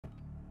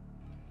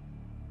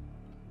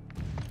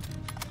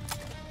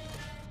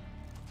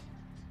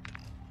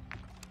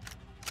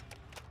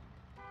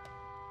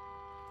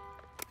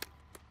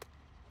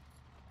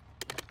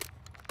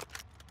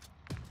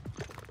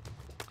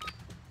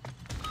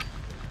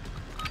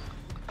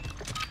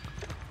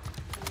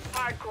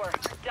hardcore.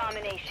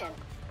 Domination.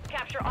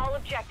 Capture all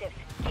objectives.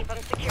 Keep them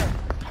secure.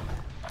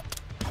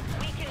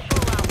 We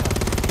control Alpha.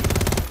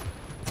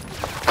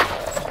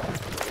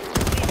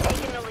 We've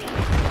taken the lead.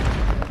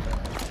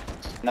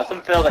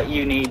 Nothing, Phil, that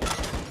you need.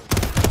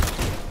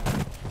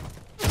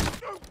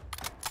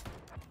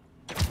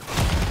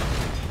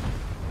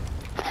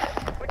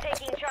 We're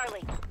taking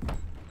Charlie.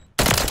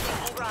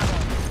 Taking Bravo.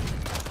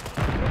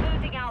 We're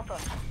losing Alpha.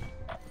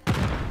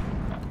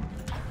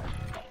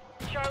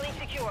 Charlie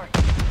secure.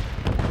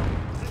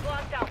 We've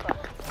lost Alpha.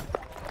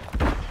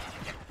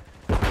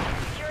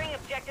 Securing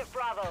objective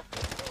Bravo.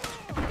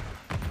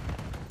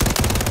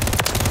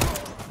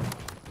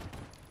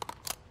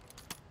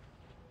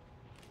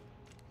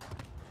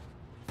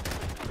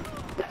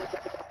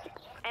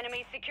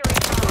 Enemy securing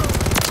Bravo.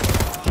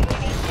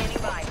 UAV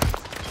standing by.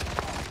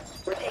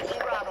 We're taking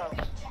Bravo.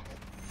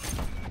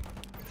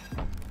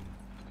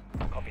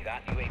 Copy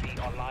that. UAV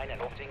online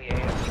and orbiting the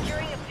AO.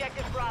 Securing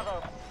objective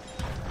Bravo.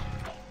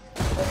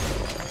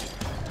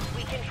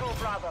 We control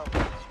Bravo.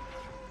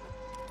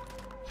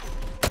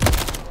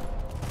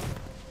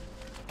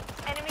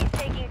 Enemies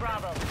taking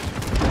Bravo.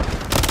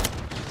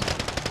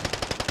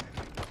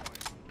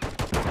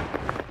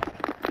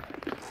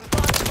 We've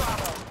lost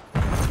Bravo.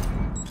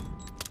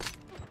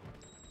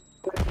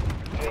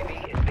 UAV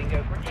is bingo.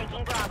 We're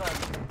taking Bravo.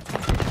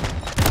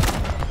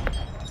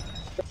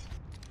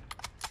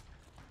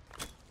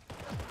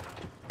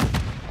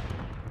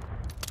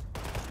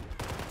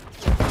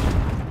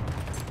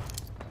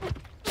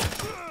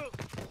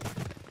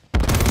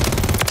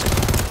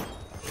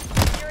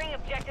 Securing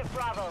objective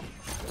Bravo.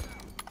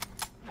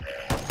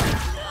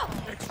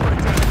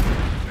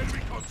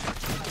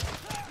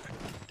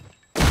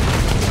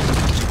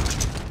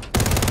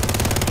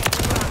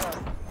 Bravo.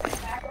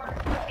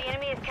 The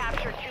enemy has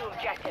captured 2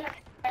 objectives.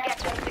 Get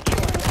them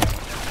secure.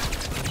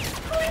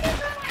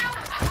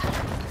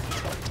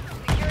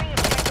 Securing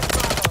objective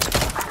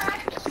Bravo.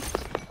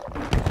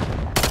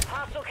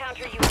 Hostile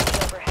counter UAV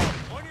overhead.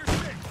 On your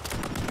six.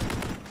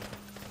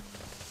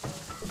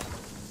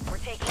 We're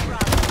taking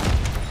Bravo.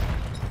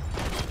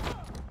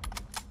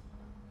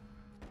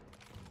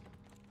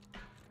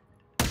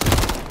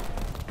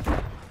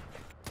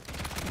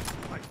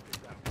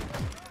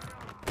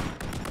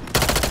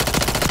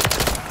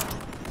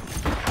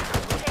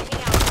 We're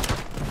taking Alpha.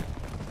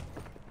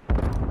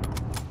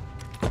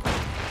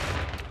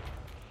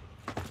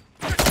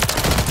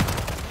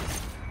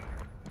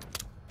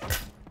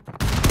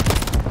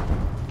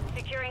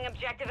 Securing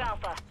objective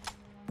Alpha.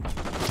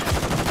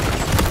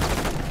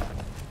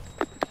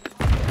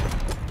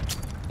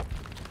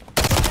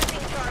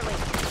 Losing Charlie.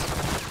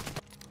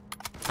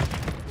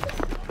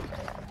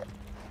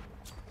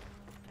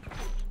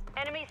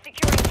 Enemy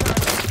securing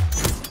Charlie.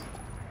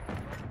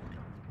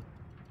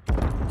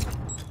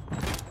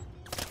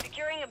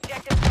 Securing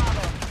objective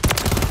Bravo.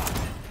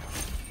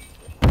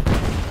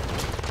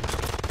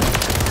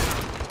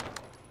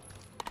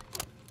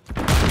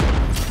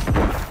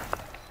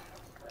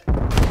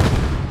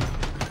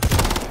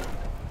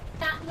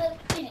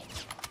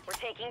 We're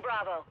taking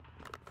Bravo.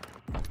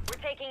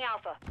 We're taking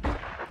Alpha.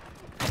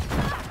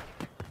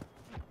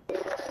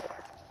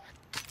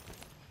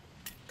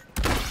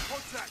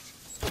 Contact.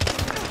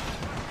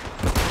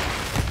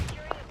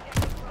 Securing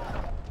objective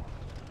Bravo.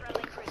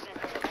 Friendly cruise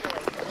missile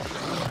deployed.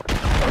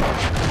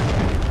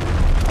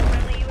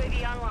 Friendly UAV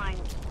online.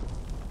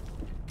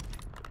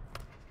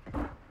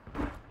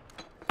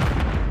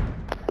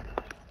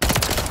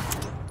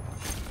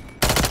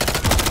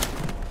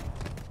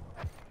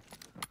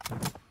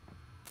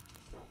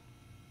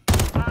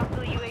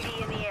 Hostile UAV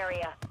in the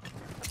area.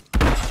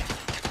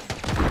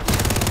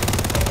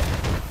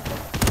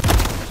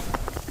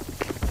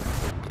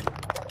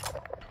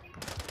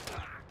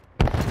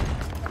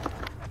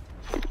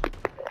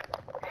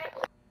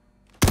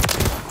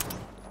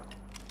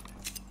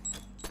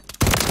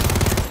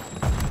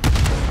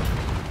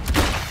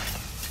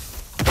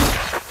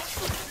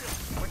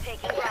 We're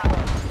taking Bravo.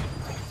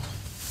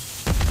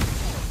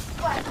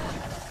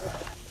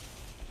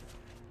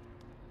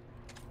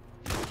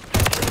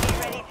 UAV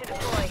ready to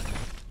deploy.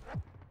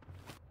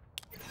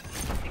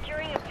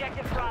 Securing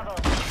objective Bravo.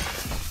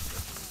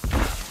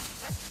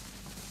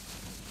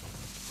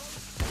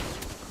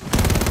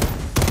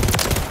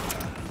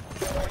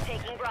 We're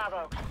taking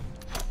Bravo.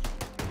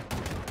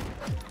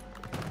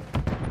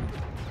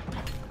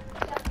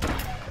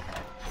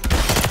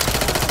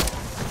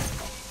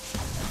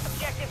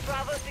 Objective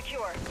Bravo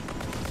secure.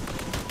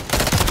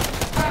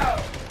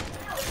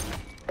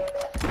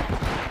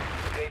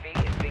 UAV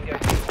is bingo.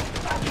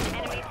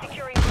 Enemy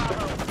securing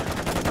Bravo.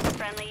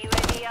 Friendly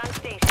UAV on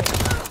station.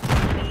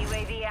 Enemy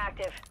UAV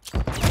active.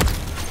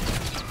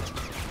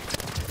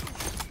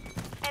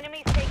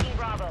 Enemies taking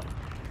Bravo.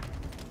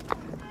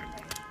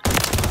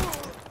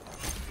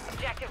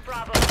 Objective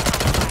Bravo is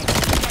occupied.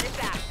 Headed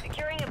back.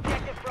 Securing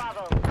objective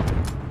Bravo.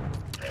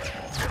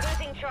 We're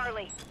losing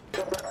Charlie.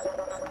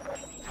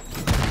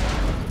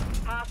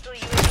 Hostile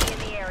UAV in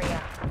the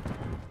area.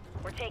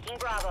 We're taking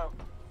Bravo.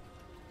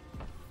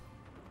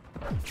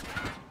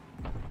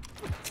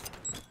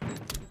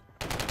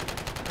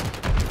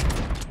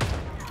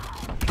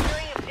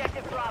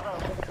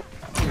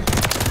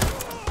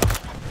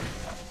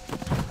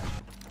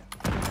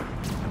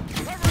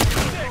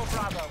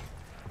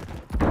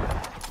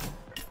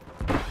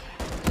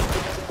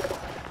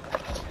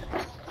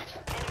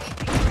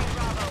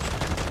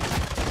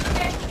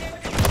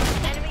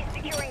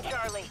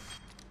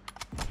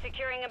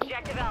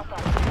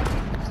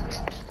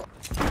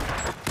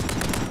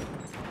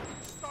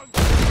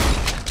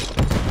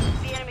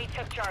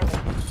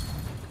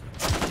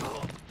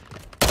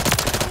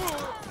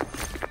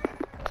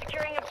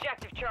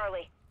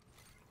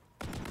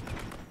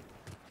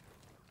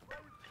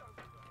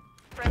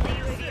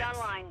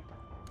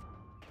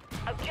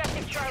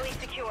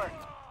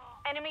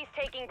 Enemies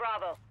taking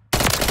Bravo.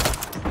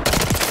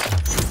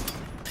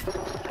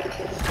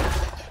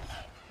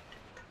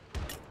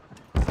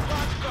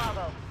 Lost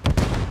Bravo.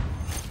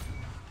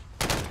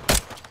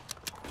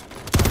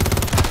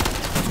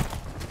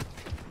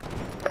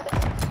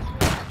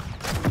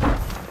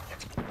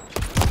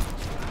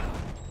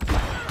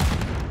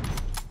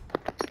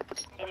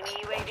 Enemy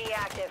UAV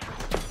active.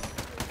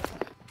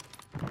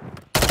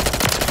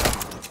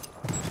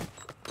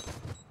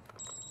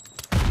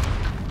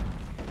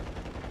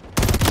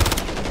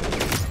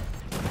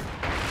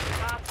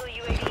 Hostile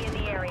UAV in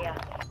the area.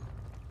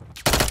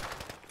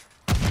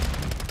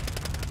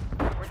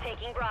 We're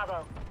taking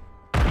Bravo.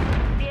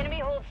 The enemy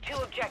holds 2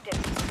 objectives.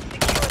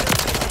 Secure those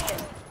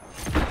positions.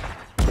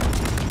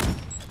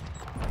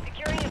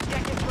 Securing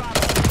objective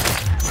Bravo.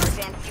 Our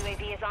advanced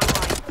UAV is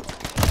online.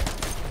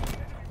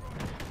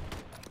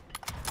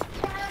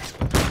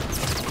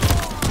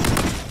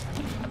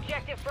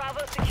 Objective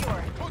Bravo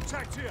secure.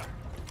 Contact here.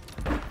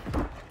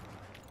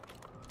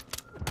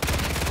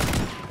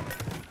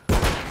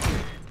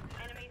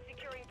 Enemy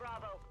securing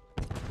Bravo.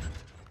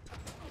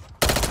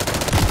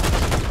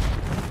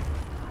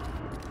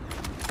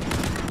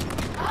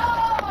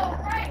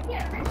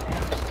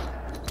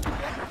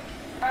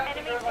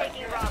 Enemy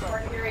taking Bravo.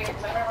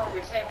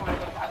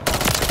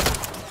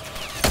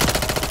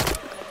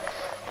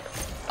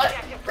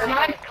 Objective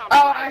Bravo is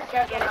compromised.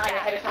 Get it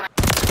back.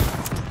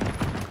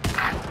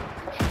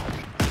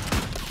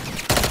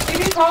 If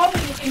you call me,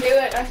 you can do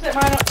it. I set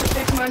mine up for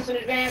 6 months in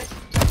advance.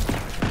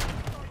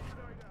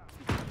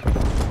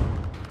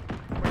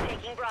 We're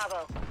taking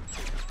Bravo.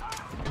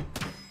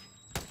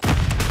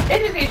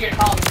 It's just easier to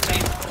call me for me.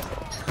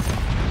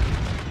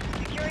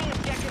 Securing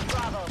objective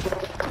Bravo.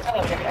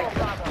 Oh, Control okay.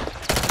 Bravo.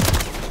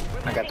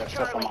 I got that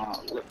stuff on my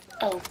lip.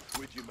 Oh,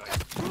 With you, mate.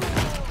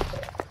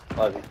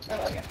 Love you.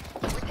 okay.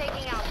 We're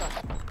taking Alpha.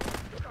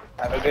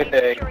 Have a good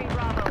Enemy day. securing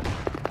Bravo.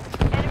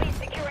 Enemy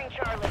securing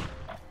Charlie.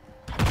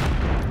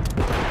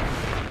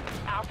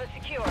 Alpha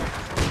secure.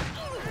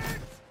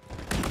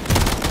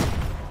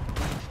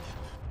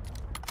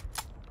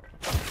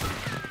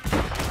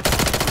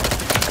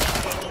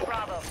 Taking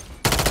Bravo.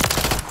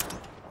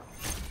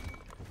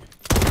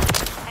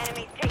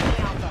 Enemies taking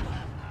Alpha.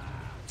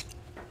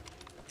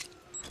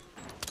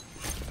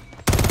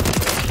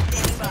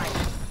 Standing by.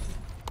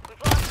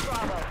 We've lost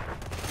Bravo.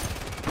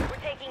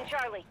 We're taking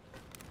Charlie.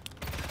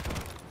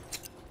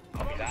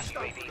 Copy that.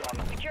 UAV on.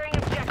 Securing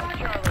objective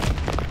Charlie.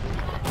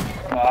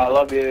 I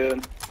love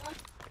you.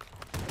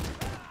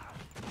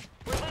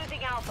 We're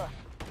losing Alpha.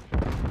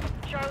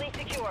 Charlie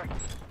secure.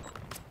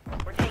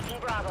 We're taking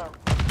Bravo.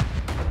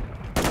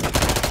 We're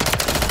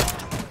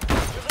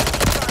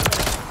losing Charlie.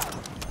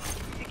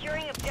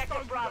 Securing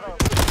objective Bravo.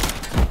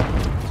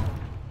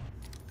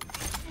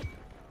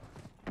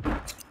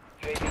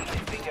 UAV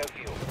is bingo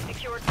fuel.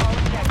 Secured all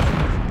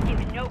objectives.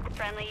 Give no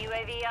friendly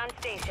UAV on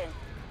station.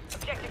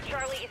 Objective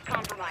Charlie is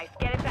compromised.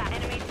 Get it back.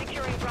 Enemy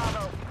securing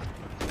Bravo.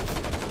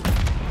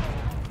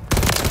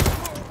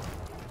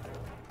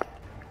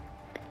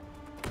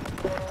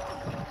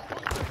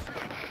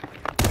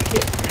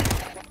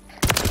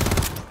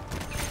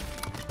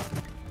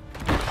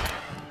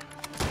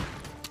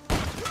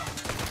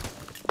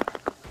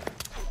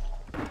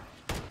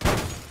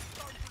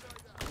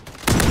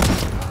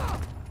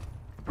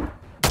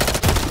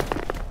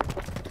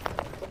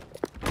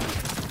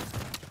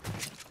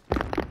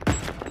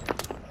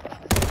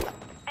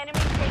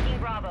 Enemies taking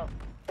Bravo.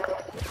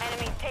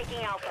 Enemies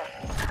taking Alpha.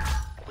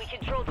 We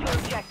control 2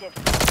 objectives.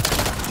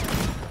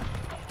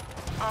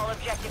 All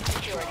objectives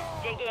secured.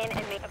 Dig in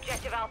and make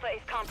objective Alpha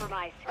is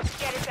compromised.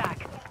 Get it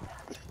back.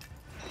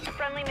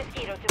 Friendly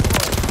mosquito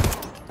deployed.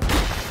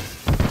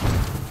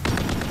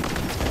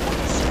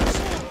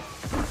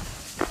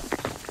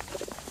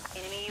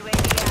 Enemy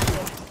UAV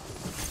active.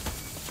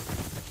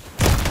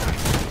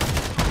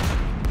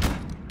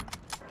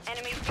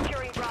 Enemy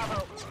securing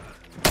Bravo.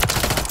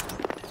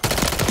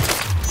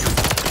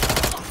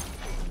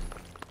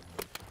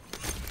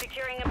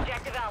 Securing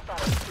objective Alpha.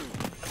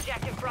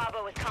 Objective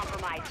Bravo is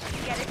compromised.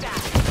 Get it back.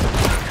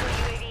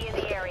 UAV in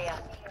the area.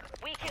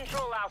 We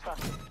control Alpha.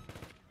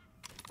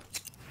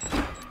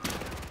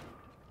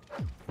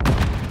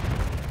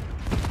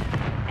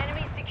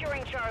 Enemy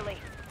securing Charlie.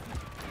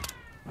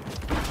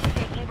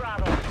 Taking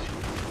Bravo.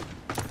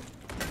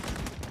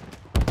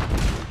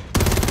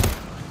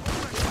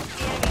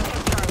 The enemy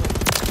took Charlie.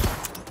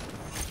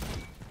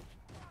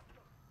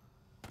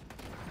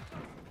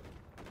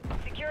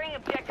 Securing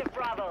objective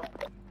Bravo.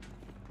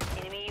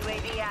 Enemy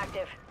UAV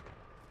active.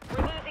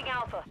 We're losing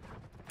Alpha.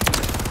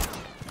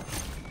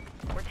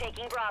 We're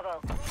taking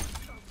Bravo.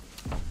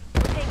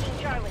 We're taking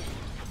Charlie.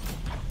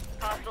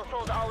 Hostiles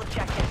hold all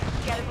objectives.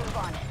 Get a move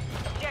on.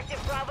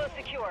 Objective Bravo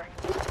secure.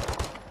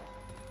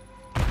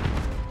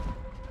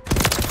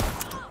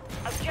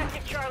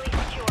 Objective Charlie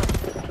secure.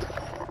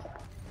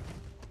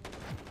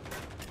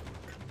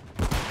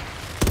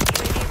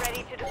 UAV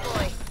ready to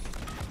deploy.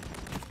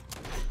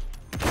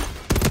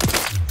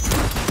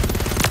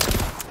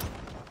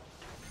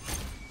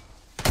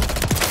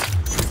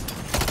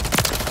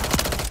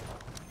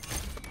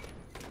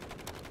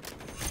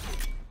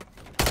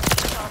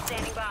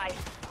 standing by.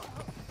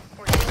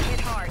 We're getting hit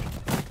hard.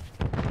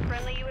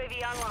 Friendly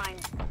UAV online.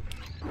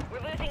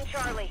 We're losing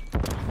Charlie.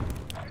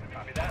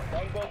 Copy that.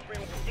 Longbow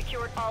 3.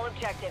 Secured all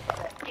objectives.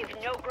 Give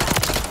no ground.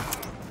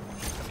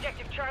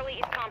 Objective Charlie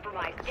is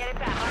compromised. Get it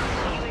back.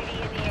 UAV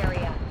in the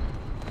area.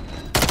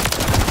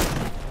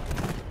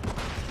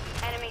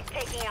 Enemies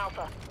taking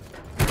Alpha.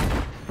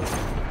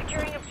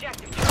 Securing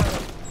objective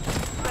Charlie.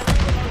 Friendly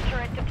remote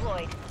turret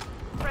deployed.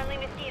 Friendly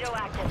mosquito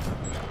active.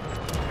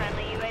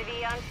 Friendly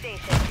UAV on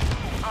station.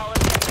 All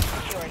objectives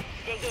secured.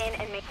 Dig in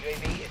and make...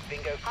 UAV is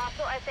bingo.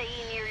 Hostile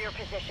SAE near your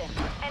position.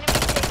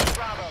 Enemies taking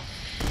Bravo.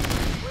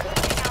 We're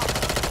losing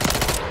Alpha.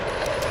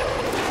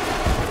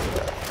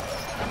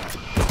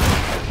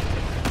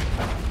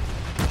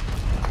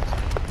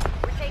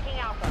 We're taking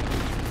Alpha.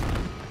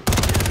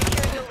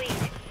 Securing the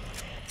lead.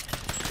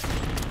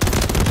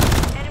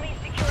 Enemies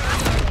securing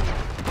Charlie.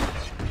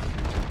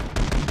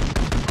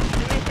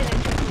 The mission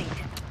is complete.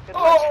 Good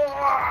work.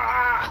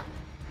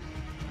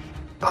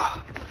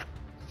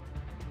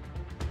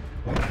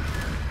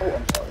 Oh,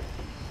 I'm sorry.